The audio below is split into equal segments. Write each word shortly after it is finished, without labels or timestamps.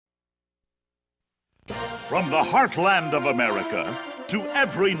From the heartland of America to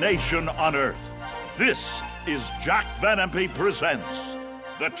every nation on earth, this is Jack Van Impe Presents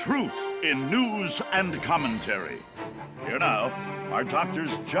The Truth in News and Commentary. Here now are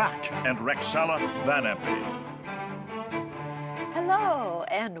Doctors Jack and Rexella Van Impe. Hello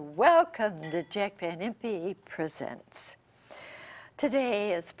and welcome to Jack Van Impe Presents.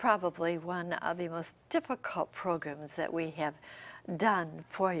 Today is probably one of the most difficult programs that we have done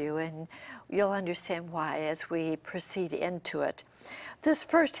for you, and you'll understand why as we proceed into it. This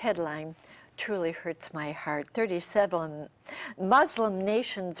first headline truly hurts my heart. 37 Muslim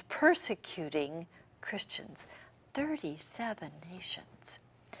nations persecuting Christians. 37 nations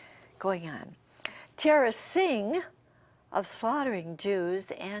going on. Terrorists sing of slaughtering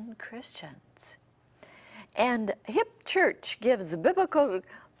Jews and Christians. And Hip Church gives biblical,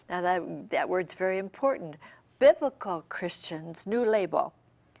 now that word's very important, biblical Christians new label,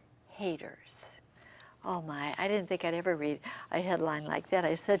 haters. Oh my, I didn't think I'd ever read a headline like that.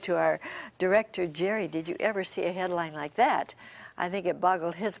 I said to our director, Jerry, did you ever see a headline like that? I think it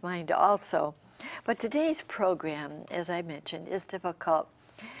boggled his mind also. But today's program, as I mentioned, is difficult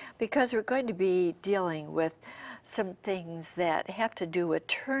because we're going to be dealing with some things that have to do with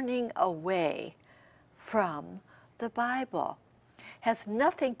turning away from the Bible. Has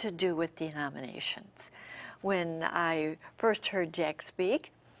nothing to do with denominations. When I first heard Jack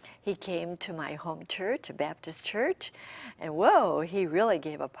speak, he came to my home church, a Baptist church, and whoa, he really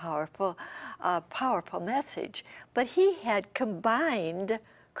gave a powerful message. But he had combined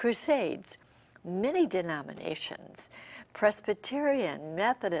crusades, many denominations, Presbyterian,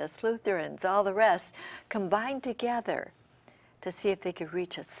 Methodist, Lutherans, all the rest, combined together to see if they could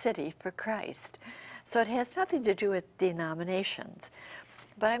reach a city for Christ. So it has nothing to do with denominations.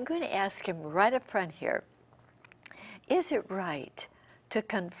 But I'm going to ask him right up front here, is it right to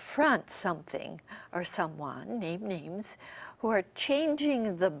confront something or someone, name names, who are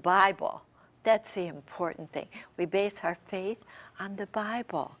changing the Bible? That's the important thing. We base our faith on the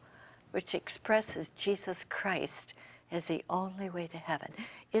Bible, which expresses Jesus Christ as the only way to heaven.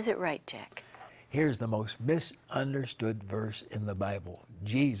 Is it right, Jack? Here's the most misunderstood verse in the Bible.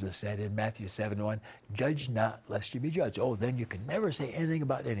 Jesus said in Matthew 7:1, "Judge not, lest you be judged." Oh, then you can never say anything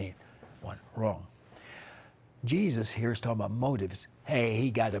about anyone. Wrong. Jesus here is talking about motives. Hey,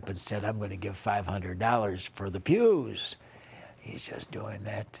 he got up and said, I'm going to give $500 for the pews. He's just doing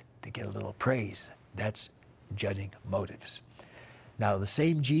that to get a little praise. That's judging motives. Now, the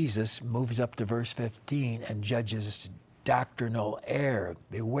same Jesus moves up to verse 15 and judges doctrinal error.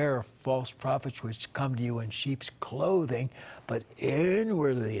 Beware of false prophets which come to you in sheep's clothing, but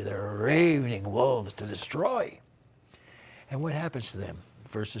inwardly they're ravening wolves to destroy. And what happens to them?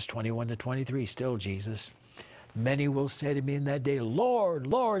 Verses 21 to 23, still Jesus. Many will say to me in that day, Lord,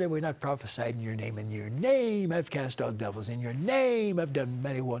 Lord, have we not prophesied in your name? In your name I've cast out devils. In your name I've done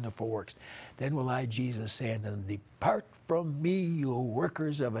many wonderful works. Then will I, Jesus, say unto them, depart from me, you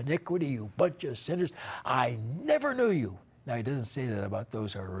workers of iniquity, you bunch of sinners. I never knew you. Now, he doesn't say that about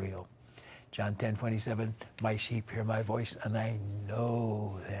those who are real. John 10:27, my sheep hear my voice, and I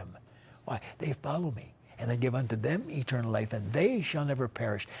know them. Why? They follow me, and I give unto them eternal life, and they shall never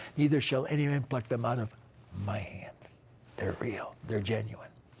perish, neither shall any man pluck them out of my hand. They're real. They're genuine.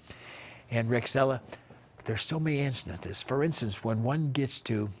 And Rexella, there's so many instances. For instance, when one gets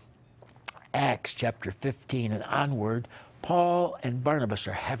to Acts chapter 15 and onward, Paul and Barnabas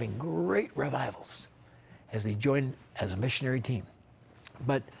are having great revivals as they join as a missionary team.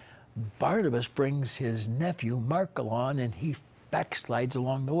 But Barnabas brings his nephew Mark along, and he backslides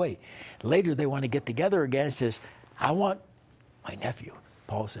along the way. Later they want to get together again and says, I want my nephew.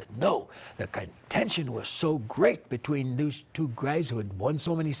 Paul said, no, the contention was so great between those two guys who had won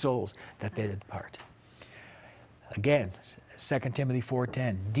so many souls that they did part. Again, 2 Timothy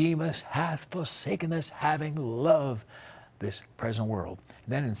 4:10, Demas hath forsaken us, having loved this present world.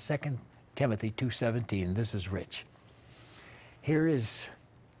 And then in 2 Timothy 2:17, this is rich. Here is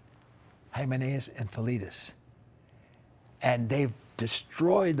Hymenaeus and Philetus, and they've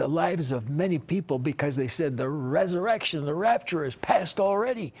destroyed the lives of many people because they said the resurrection, the rapture is past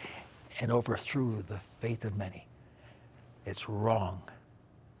already, and overthrew the faith of many. It's wrong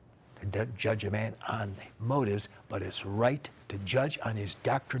to judge a man on motives, but it's right to judge on his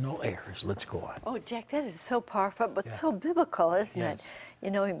doctrinal errors. Let's go on. Oh, Jack, that is so powerful, but so biblical, isn't it? You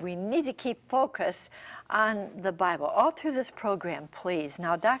know, we need to keep focus on the Bible all through this program, please.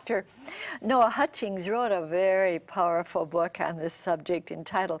 Now, Dr. Noah Hutchings wrote a very powerful book on this subject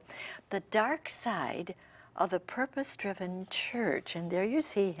entitled The Dark Side of the Purpose-Driven Church. And there you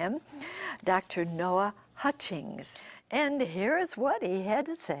see him, Dr. Noah Hutchings. And here is what he had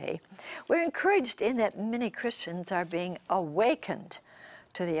to say. We're encouraged in that many Christians are being awakened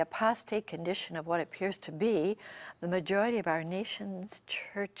to the apostate condition of what appears to be the majority of our nation's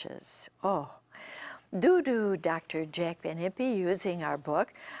churches. Oh, do Dr. Jack Van Impe, using our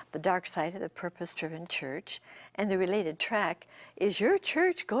book, The Dark Side of the Purpose-Driven Church, and the related track, Is Your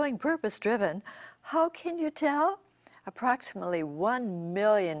Church Going Purpose-Driven? How can you tell? Approximately 1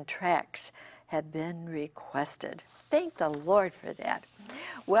 million tracks have been requested. Thank the Lord for that.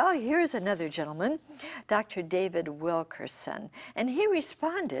 Well, here's another gentleman, Dr. David Wilkerson, and he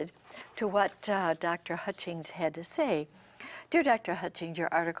responded to what Dr. Hutchings had to say. Dear Dr. Hutchings, your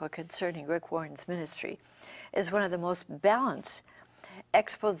article concerning Rick Warren's ministry is one of the most balanced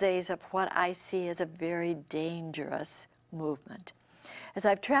exposés of what I see as a very dangerous movement. As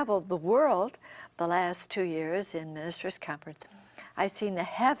I've traveled the world the last 2 years in ministers' conference, I've seen the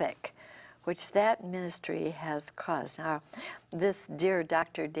havoc which that ministry has caused. Now, this dear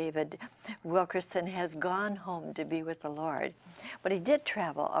Dr. David Wilkerson has gone home to be with the Lord, but he did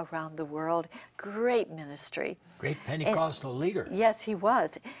travel around the world. Great ministry. Great Pentecostal leader. Yes, he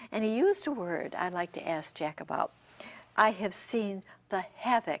was. And he used a word I'd like to ask Jack about. I have seen the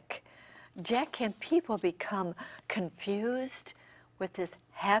havoc. Jack, can people become confused with this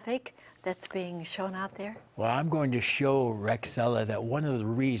havoc that's being shown out there? Well, I'm going to show Rexella that one of the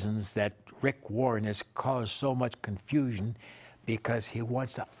reasons that Rick Warren has caused so much confusion because he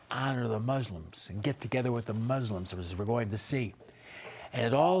wants to honor the Muslims and get together with the Muslims, as we're going to see. And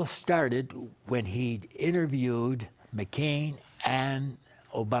it all started when he interviewed McCain and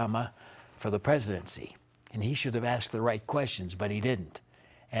Obama for the presidency. And he should have asked the right questions, but he didn't.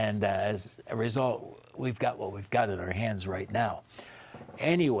 And as a result, we've got what we've got in our hands right now.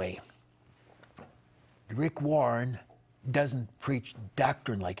 Anyway, Rick Warren doesn't preach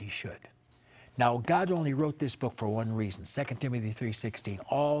doctrine like he should. Now, God only wrote this book for one reason, 2 Timothy 3:16.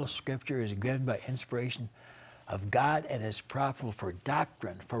 All scripture is given by inspiration of God and is profitable for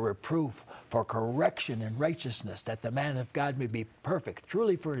doctrine, for reproof, for correction in righteousness, that the man of God may be perfect,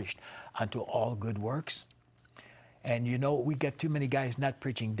 truly furnished unto all good works. And you know, we get too many guys not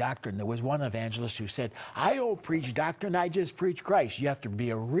preaching doctrine. There was one evangelist who said, I don't preach doctrine, I just preach Christ. You have to be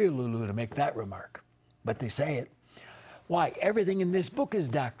a real Lulu to make that remark. But they say it. Why? Everything in this book is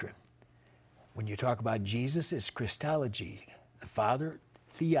doctrine. When you talk about Jesus, it's Christology. The Father,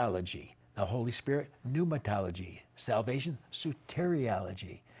 theology. The Holy Spirit, pneumatology. Salvation,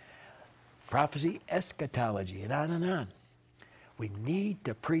 soteriology. Prophecy, eschatology, and on and on. We need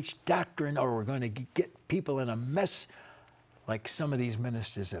to preach doctrine or we're going to get people in a mess like some of these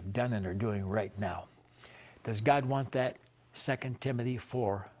ministers have done and are doing right now. Does God want that? 2 Timothy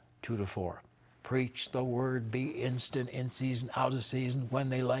 4:2-4. Preach the word, be instant, in season, out of season, when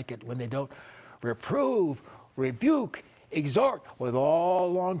they like it, when they don't. Reprove, rebuke, exhort with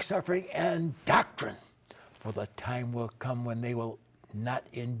all long-suffering and doctrine. For the time will come when they will not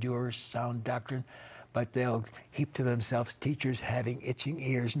endure sound doctrine, but they'll heap to themselves teachers having itching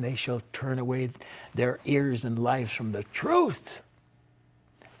ears, and they shall turn away their ears and lives from the truth,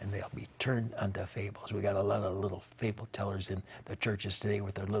 and they'll be turned unto fables. We got a lot of little fable tellers in the churches today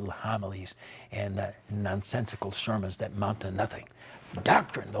with their little homilies and nonsensical sermons that amount to nothing.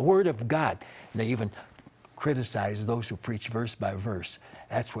 Doctrine, the Word of God. And they even criticize those who preach verse by verse.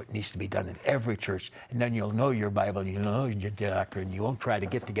 That's what needs to be done in every church. And then you'll know your Bible, you'll know your doctrine. You won't try to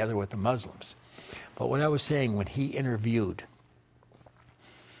get together with the Muslims. But what I was saying, when he interviewed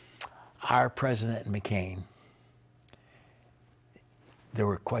our President McCain, there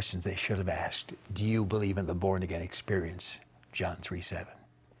were questions they should have asked. Do you believe in the born-again experience? John 3:7.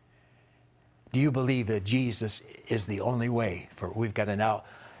 Do you believe that Jesus is the only way? For we've got to now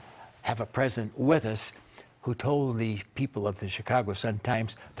have a president with us who told the people of the Chicago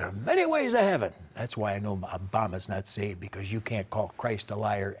Sun-Times, there are many ways to heaven. That's why I know Obama's not saved, because you can't call Christ a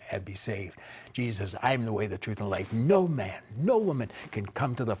liar and be saved. Jesus says, I'm the way, the truth, and life. No man, no woman can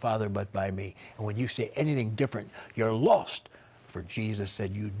come to the Father but by me. And when you say anything different, you're lost. For Jesus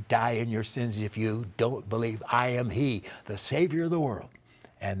said, you die in your sins if you don't believe I am He, the Savior of the world.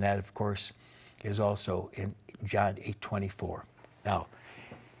 And that, of course, is also in John 8:24. Now,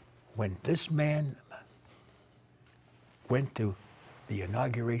 when this man went to the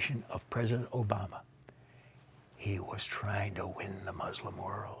inauguration of President Obama, he was trying to win the Muslim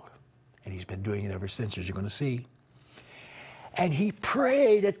world. And he's been doing it ever since, as you're going to see. And he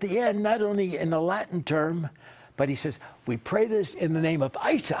prayed at the end, not only in the Latin term, but he says, we pray this in the name of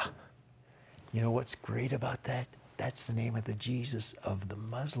Isa. You know what's great about that? That's the name of the Jesus of the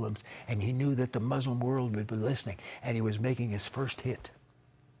Muslims. And he knew that the Muslim world would be listening. And he was making his first hit.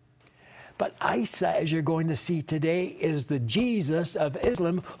 But Isa, as you're going to see today, is the Jesus of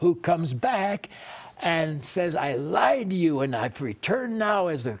Islam who comes back and says, I lied to you and I've returned now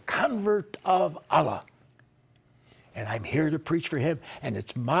as the convert of Allah. And I'm here to preach for him, and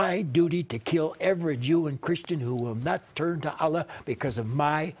it's my duty to kill every Jew and Christian who will not turn to Allah because of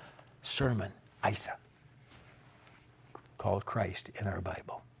my sermon, Isa, called Christ in our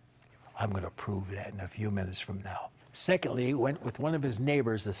Bible. I'm going to prove that in a few minutes from now. Secondly, he went with one of his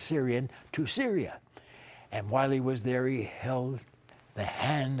neighbors, a Syrian, to Syria. And while he was there, he held the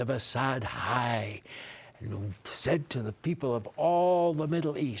hand of Assad high and said to the people of all the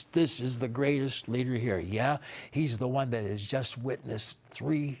Middle East, this is the greatest leader here. Yeah, he's the one that has just witnessed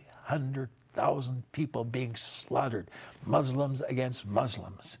 300,000 people being slaughtered, Muslims against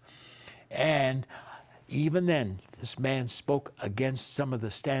Muslims. And even then, this man spoke against some of the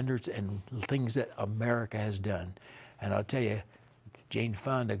standards and things that America has done. And I'll tell you, Jane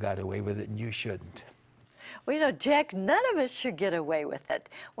Fonda got away with it, and you shouldn't. Well, you know, Jack, none of us should get away with it.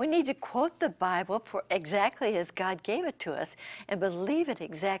 We need to quote the Bible for exactly as God gave it to us and believe it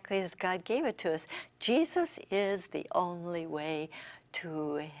exactly as God gave it to us. Jesus is the only way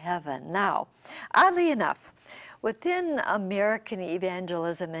to heaven. Now, oddly enough, within American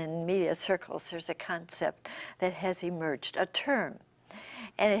evangelism and media circles, there's a concept that has emerged, a term,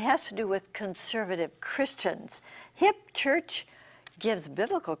 and it has to do with conservative Christians. Hip church gives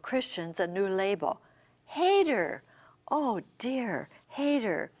biblical Christians a new label. Hater. Oh dear,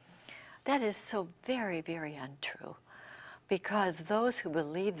 hater. That is so very, very untrue, because those who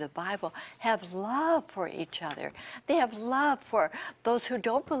believe the Bible have love for each other. They have love for those who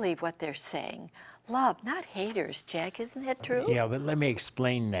don't believe what they're saying. Love, not haters, Jack. Isn't that true? Yeah, but let me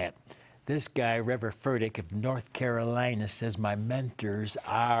explain that. This guy, Reverend Furtick of North Carolina, says my mentors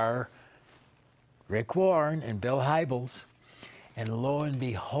are Rick Warren and Bill Hybels. And lo and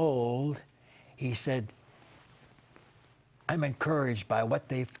behold, he said, I'm encouraged by what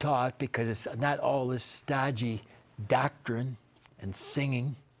they've taught, because it's not all this stodgy doctrine and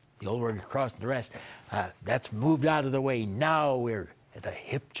singing, the old word cross and the rest. That's moved out of the way. Now we're at the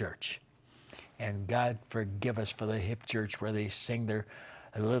hip church. And God forgive us for the hip church where they sing their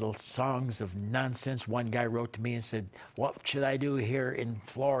little songs of nonsense. One guy wrote to me and said, what should I do here in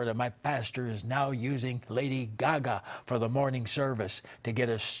Florida? My pastor is now using Lady Gaga for the morning service to get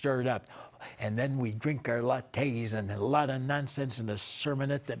us stirred up. And then we drink our lattes and a lot of nonsense and a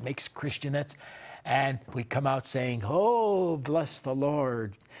sermonette that makes Christianettes. And we come out saying, oh, bless the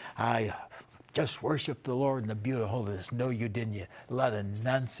Lord. I just worship the Lord in the beauty of holiness. No, you didn't. A lot of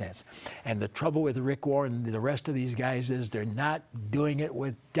nonsense. And the trouble with Rick Warren and the rest of these guys is they're not doing it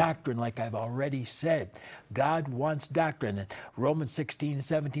with doctrine, like I've already said. God wants doctrine. In Romans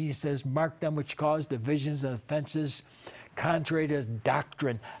 16:17, he says, mark them which cause divisions and offenses contrary to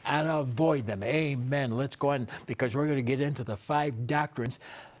doctrine, and avoid them. Amen. Let's go on, because we're going to get into the 5 doctrines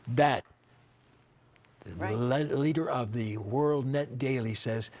that the leader of the World Net Daily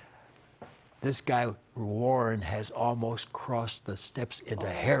says this guy, Warren, has almost crossed the steps into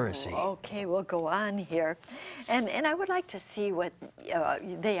heresy. Okay, we'll go on here. And I would like to see what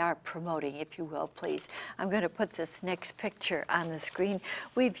they are promoting, if you will, please. I'm going to put this next picture on the screen.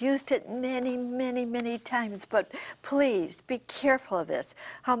 We've used it many, many, many times, but please be careful of this,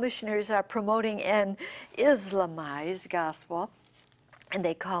 how missionaries are promoting an Islamized gospel, and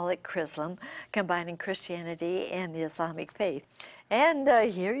they call it Chrislam, combining Christianity and the Islamic faith. And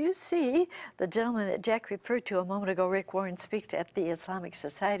here you see the gentleman that Jack referred to a moment ago, Rick Warren, speaks at the Islamic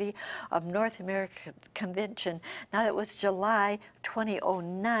Society of North America Convention. Now, that was July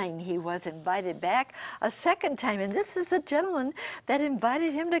 2009. He was invited back a second time, and this is the gentleman that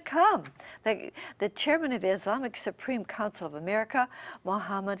invited him to come. The chairman of the Islamic Supreme Council of America,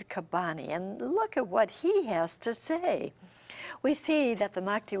 Mohammed Kabani. And look at what he has to say. We see that the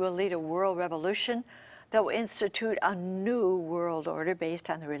Mahdi will lead a world revolution that will institute a new world order based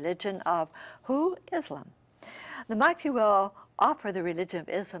on the religion of who? Islam. The Mahdi will offer the religion of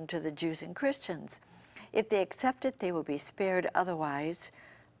Islam to the Jews and Christians. If they accept it, they will be spared. Otherwise,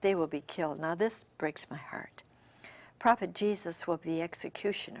 they will be killed. Now, this breaks my heart. Prophet Jesus will be the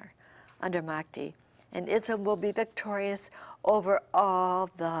executioner under Mahdi, and Islam will be victorious over all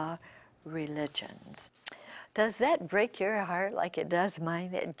the religions. Does that break your heart like it does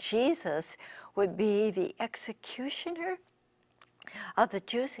mine, that Jesus would be the executioner of the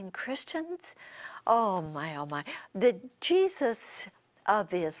Jews and Christians? Oh my, oh my. The Jesus of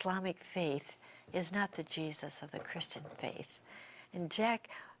the Islamic faith is not the Jesus of the Christian faith. And Jack,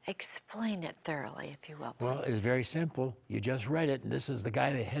 explain it thoroughly, if you will, please. Well, it's very simple. You just read it, and this is the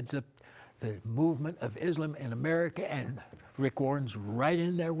guy that heads up the movement of Islam in America, and Rick Warren's right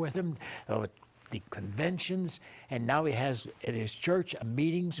in there with him. The conventions, and now he has at his church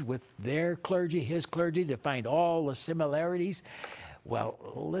meetings with their clergy, his clergy, to find all the similarities. Well,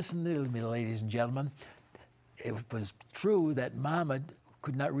 listen to me, ladies and gentlemen. It was true that Muhammad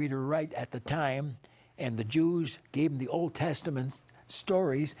could not read or write at the time, and the Jews gave him the Old Testament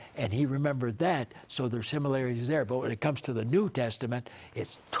stories, and he remembered that, so there's similarities there. But when it comes to the New Testament,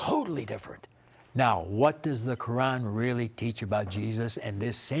 it's totally different. Now, what does the Quran really teach about Jesus? And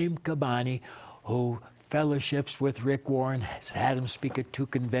this same Kabani, who fellowships with Rick Warren, has had him speak at 2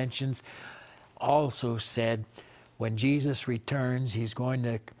 conventions, also said when Jesus returns, he's going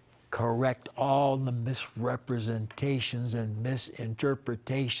to correct all the misrepresentations and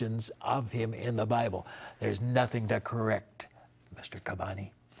misinterpretations of him in the Bible. There's nothing to correct, Mr. Kabani.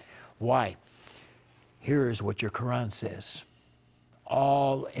 Why? Here is what your Quran says,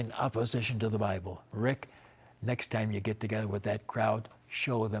 all in opposition to the Bible. Rick, next time you get together with that crowd,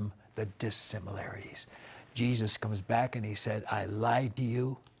 show them the dissimilarities. Jesus comes back and he said, I lied to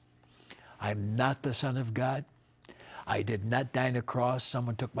you. I'm not the Son of God. I did not die on a cross.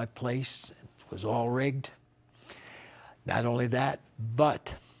 Someone took my place. It was all rigged. Not only that,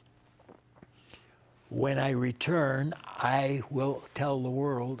 but when I return, I will tell the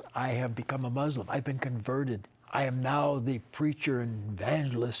world I have become a Muslim. I've been converted. I am now the preacher and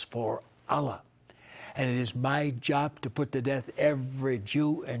evangelist for Allah. And it is my job to put to death every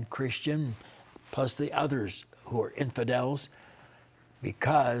Jew and Christian, plus the others who are infidels,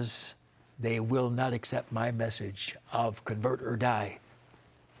 because they will not accept my message of convert or die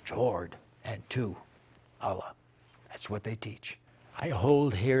toward and to Allah. That's what they teach. I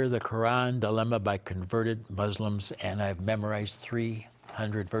hold here the Quran Dilemma by Converted Muslims, and I've memorized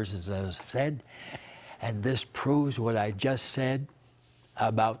 300 verses, as I've said, and this proves what I just said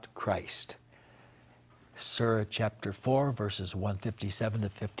about Christ. Surah chapter 4, verses 157 to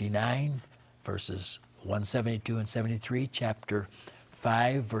 59, verses 172 and 73, chapter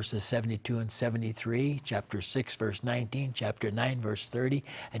 5, verses 72 and 73, chapter 6, verse 19, chapter 9, verse 30,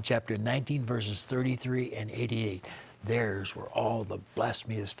 and chapter 19, verses 33 and 88. There's where all the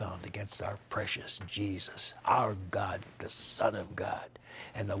blasphemy is found against our precious Jesus, our God, the Son of God,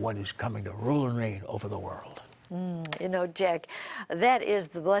 and the one who's coming to rule and reign over the world. You know, Jack, that is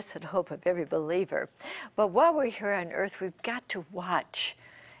the blessed hope of every believer. But while we're here on earth, we've got to watch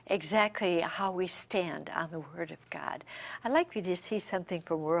exactly how we stand on the Word of God. I'd like you to see something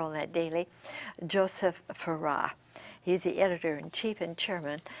from WorldNet Daily. Joseph Farah, he's the editor-in-chief and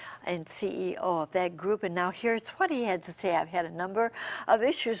chairman and CEO of that group. And now here's what he had to say. I've had a number of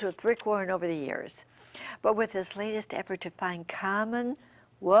issues with Rick Warren over the years. But with his latest effort to find common,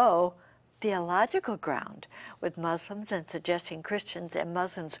 theological ground with Muslims and suggesting Christians and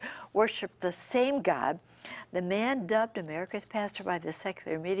Muslims worship the same God, the man dubbed America's pastor by the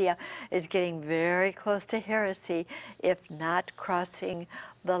secular media is getting very close to heresy, if not crossing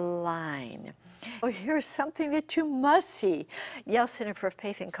the line. Well, here's something that you must see. Yale Center for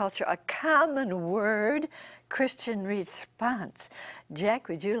Faith and Culture, a common word, Christian response. Jack,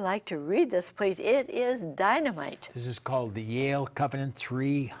 would you like to read this, please? It is dynamite. This is called the Yale Covenant.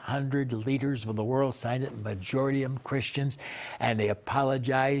 300 leaders of the world signed it, majority of them Christians, and they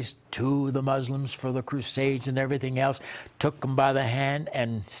apologized to the Muslims for the Crusades and everything else, took them by the hand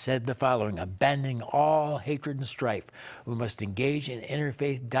and said the following: abandoning all hatred and strife, we must engage in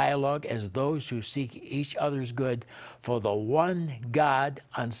interfaith dialogue as those who seek each other's good, for the one God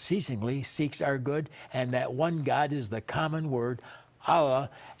unceasingly seeks our good, and that one God is the common word, Allah.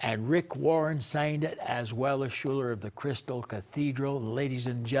 And Rick Warren signed it, as well as Schuller of the Crystal Cathedral. Ladies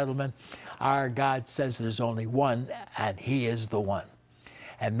and gentlemen, our God says there's only one, and He is the one.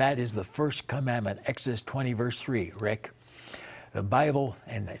 And that is the first commandment, Exodus 20, verse 3, Rick. The Bible,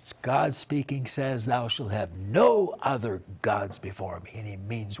 and it's God speaking, says, thou shalt have no other gods before me. And He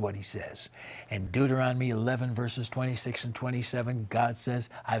means what He says. In Deuteronomy 11, verses 26 and 27, God says,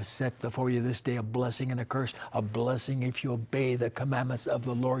 I've set before you this day a blessing and a curse. A blessing if you obey the commandments of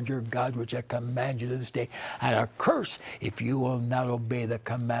the Lord your God, which I command you this day. And a curse if you will not obey the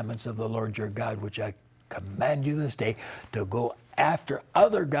commandments of the Lord your God, which I command you this day, to go after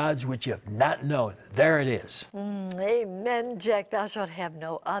other gods which you have not known. There it is. Amen, Jack. Thou shalt have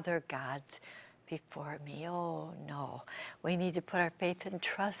no other gods before me. Oh, no. We need to put our faith and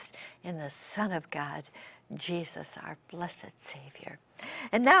trust in the Son of God, Jesus, our blessed Savior.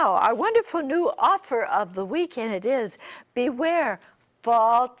 And now, our wonderful new offer of the week, and it is Beware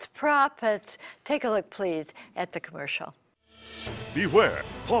False Prophets. Take a look, please, at the commercial. Beware,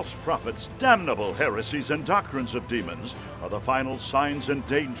 false prophets, damnable heresies, and doctrines of demons are the final signs and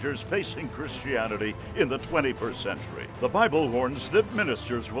dangers facing Christianity in the 21st century. The Bible warns that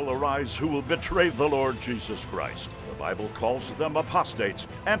ministers will arise who will betray the Lord Jesus Christ. The Bible calls them apostates,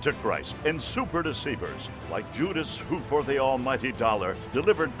 antichrists, and super deceivers, like Judas, who for the almighty dollar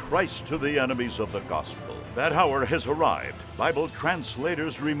delivered Christ to the enemies of the gospel. That hour has arrived. Bible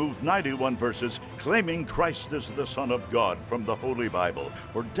translators removed 91 verses claiming Christ is the Son of God from the Holy Bible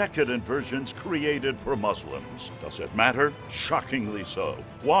for decadent versions created for Muslims. Does it matter? Shockingly so.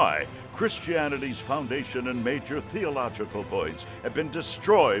 Why? Christianity's foundation and major theological points have been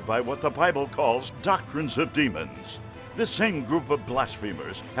destroyed by what the Bible calls doctrines of demons. This same group of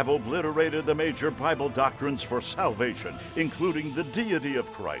blasphemers have obliterated the major Bible doctrines for salvation, including the deity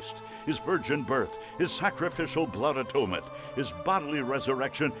of Christ, his virgin birth, his sacrificial blood atonement, his bodily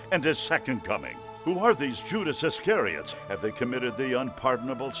resurrection, and his second coming. Who are these Judas Iscariots? Have they committed the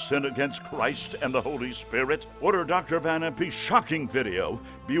unpardonable sin against Christ and the Holy Spirit? Order Dr. Van Impe's shocking video,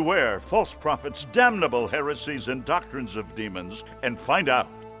 Beware False Prophets, Damnable Heresies, and Doctrines of Demons, and find out.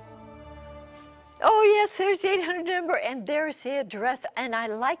 Oh yes, there's the 800 number, and there's the address, and I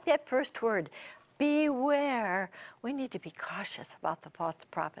like that first word, beware. We need to be cautious about the false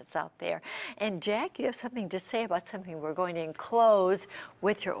prophets out there. And Jack, you have something to say about something we're going to enclose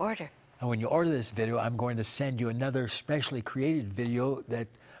with your order. And when you order this video, I'm going to send you another specially created video that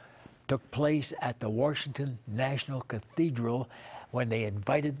took place at the Washington National Cathedral when they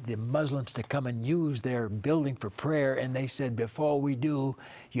invited the Muslims to come and use their building for prayer, and they said, before we do,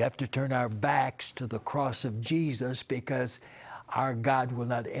 you have to turn our backs to the cross of Jesus, because our God will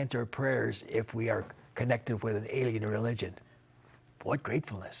not enter prayers if we are connected with an alien religion. What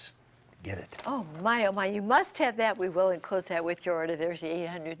gratefulness. Get it. Oh my, you must have that. We will enclose that with your order. There's the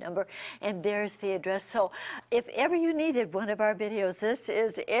 800 number, and there's the address. So if ever you needed one of our videos, this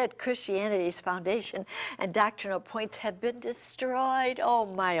is it. Christianity's foundation and doctrinal points have been destroyed. Oh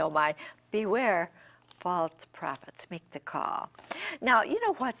my. Beware false prophets. Make the call. Now, you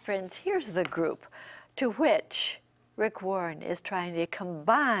know what, friends? Here's the group to which Rick Warren is trying to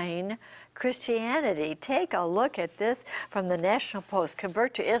combine Christianity. Take a look at this from the National Post.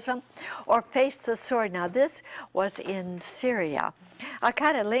 Convert to Islam or face the sword. Now this was in Syria.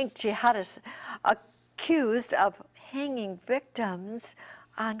 Al-Qaeda-linked jihadists accused of hanging victims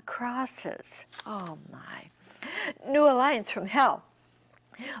on crosses. Oh my. New alliance from hell.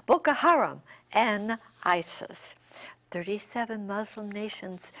 Boko Haram and ISIS. 37 Muslim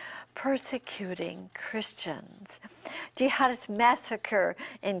nations persecuting Christians. Jihadist massacre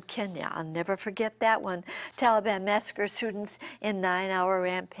in Kenya. I'll never forget that one. Taliban massacre students in 9-hour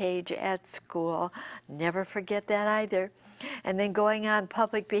rampage at school. Never forget that either. And then going on,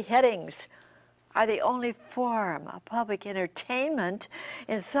 public beheadings are the only form of public entertainment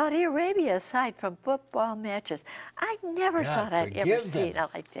in Saudi Arabia aside from football matches. I never thought I'd ever seen it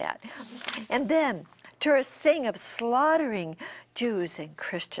like that. And then tourists sing of slaughtering Jews and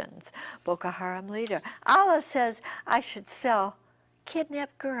Christians. Boko Haram leader, Allah says I should sell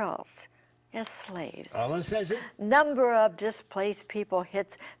kidnapped girls as slaves. Allah says it? Number of displaced people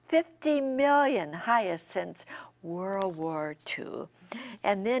hits 50 million, highest since World War II.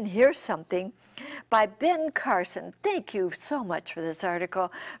 And then here's something by Ben Carson. Thank you so much for this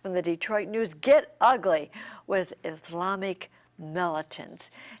article from the Detroit News. Get ugly with Islamic militants.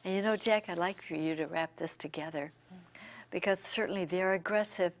 And you know, Jack, I'd like for you to wrap this together, because certainly they're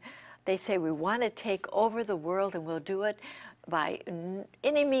aggressive. They say we want to take over the world, and we'll do it by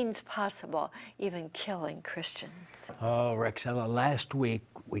any means possible, even killing Christians. Oh, Rexella, last week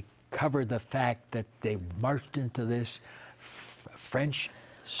we covered the fact that they marched into this French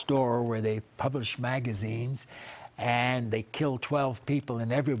store where they publish magazines, and they killed 12 people,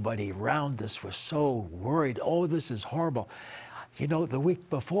 and everybody around us was so worried. Oh, this is horrible. You know, the week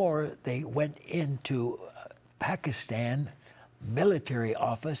before, they went into Pakistan military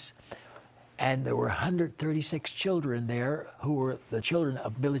office, and there were 136 children there who were the children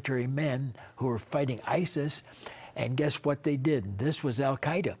of military men who were fighting ISIS. And guess what they did? This was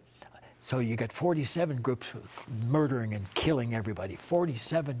Al-Qaeda. So you got 47 groups murdering and killing everybody.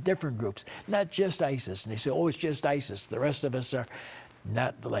 47 different groups, not just ISIS. And they say, oh, it's just ISIS. The rest of us are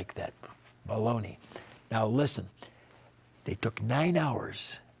not like that. Baloney. Now listen, they took 9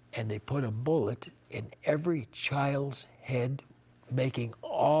 hours and they put a bullet in every child's head, making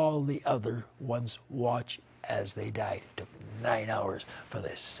all the other ones watch as they died. It took 9 hours for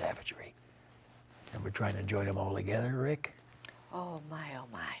this savagery. And we're trying to join them all together, Rick? Oh my, oh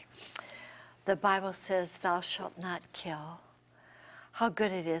my. The Bible says, thou shalt not kill. How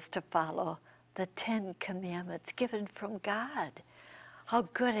good it is to follow the 10 Commandments given from God. How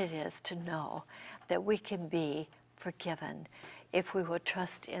good it is to know that we can be forgiven if we will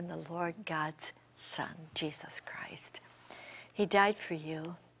trust in the Lord God's Son, Jesus Christ. He died for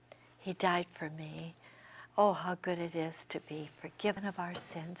you. He died for me. Oh, how good it is to be forgiven of our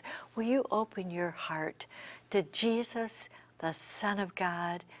sins. Will you open your heart to Jesus, the Son of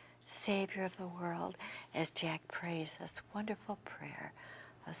God, Savior of the world, as Jack prays this wonderful prayer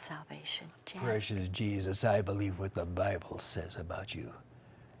of salvation. Jack. Precious Jesus, I believe what the Bible says about you,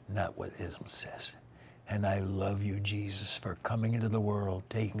 not what ism says. And I love you, Jesus, for coming into the world,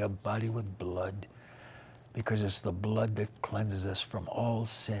 taking a body with blood, because it's the blood that cleanses us from all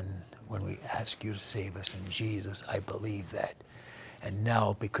sin when we ask you to save us. And Jesus, I believe that. And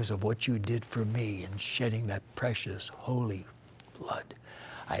now, because of what you did for me in shedding that precious, holy blood,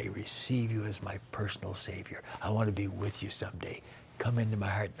 I receive you as my personal Savior. I want to be with you someday. Come into my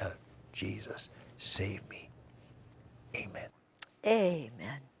heart now, Jesus. Save me. Amen.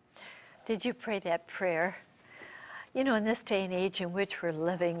 Amen. Did you pray that prayer? You know, in this day and age in which we're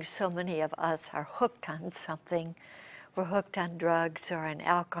living, so many of us are hooked on something. We're hooked on drugs or on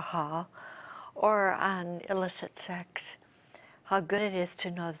alcohol or on illicit sex. How good it is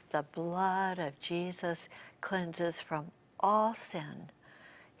to know that the blood of Jesus cleanses from all sin.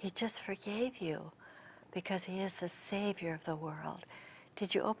 He just forgave you because he is the Savior of the world.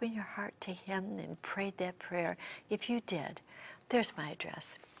 Did you open your heart to him and prayed that prayer? If you did, there's my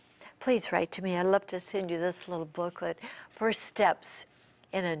address. Please write to me. I'd love to send you this little booklet, First Steps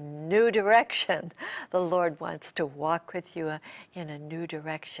in a New Direction. The Lord wants to walk with you in a new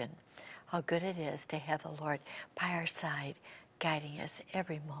direction. How good it is to have the Lord by our side, guiding us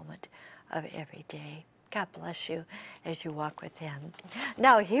every moment of every day. God bless you as you walk with him.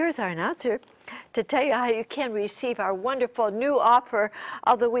 Now, here's our announcer to tell you how you can receive our wonderful new offer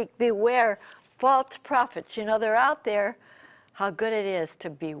of the week. Beware false prophets. You know, they're out there. How good it is to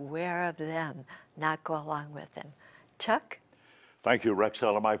beware of them, not go along with them. Chuck? Thank you,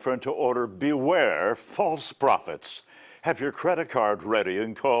 Rexella, my friend, to order Beware False Prophets. Have your credit card ready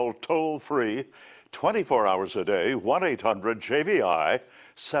and call toll-free 24 hours a day, 1-800-JVI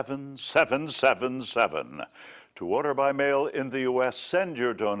 7777. To order by mail in the U.S., send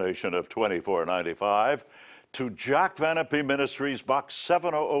your donation of $24.95 to Jack Van Impe Ministries, Box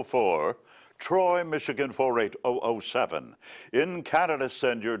 7004, Troy, Michigan 48007. In Canada,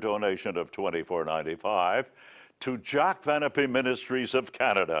 send your donation of $24.95 to Jack Van Impe Ministries of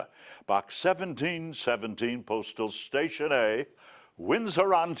Canada, Box 1717, Postal Station A,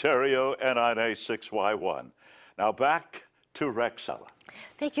 Windsor, Ontario, NIA 6Y1. Now back to Rexella.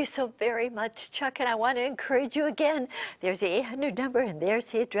 Thank you so very much, Chuck, and I want to encourage you again. There's the 800 number, and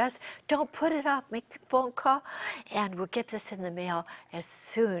there's the address. Don't put it off. Make the phone call, and we'll get this in the mail as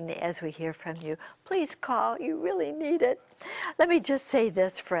soon as we hear from you. Please call. You really need it. Let me just say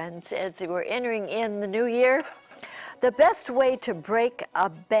this, friends, as we're entering in the new year. The best way to break a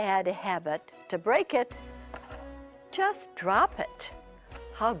bad habit, to break it, just drop it.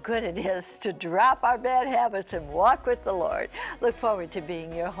 How good it is to drop our bad habits and walk with the Lord. Look forward to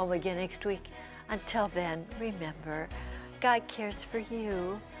being your home again next week. Until then, remember, God cares for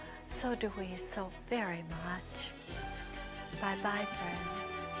you. So do we so very much. Bye-bye, friends.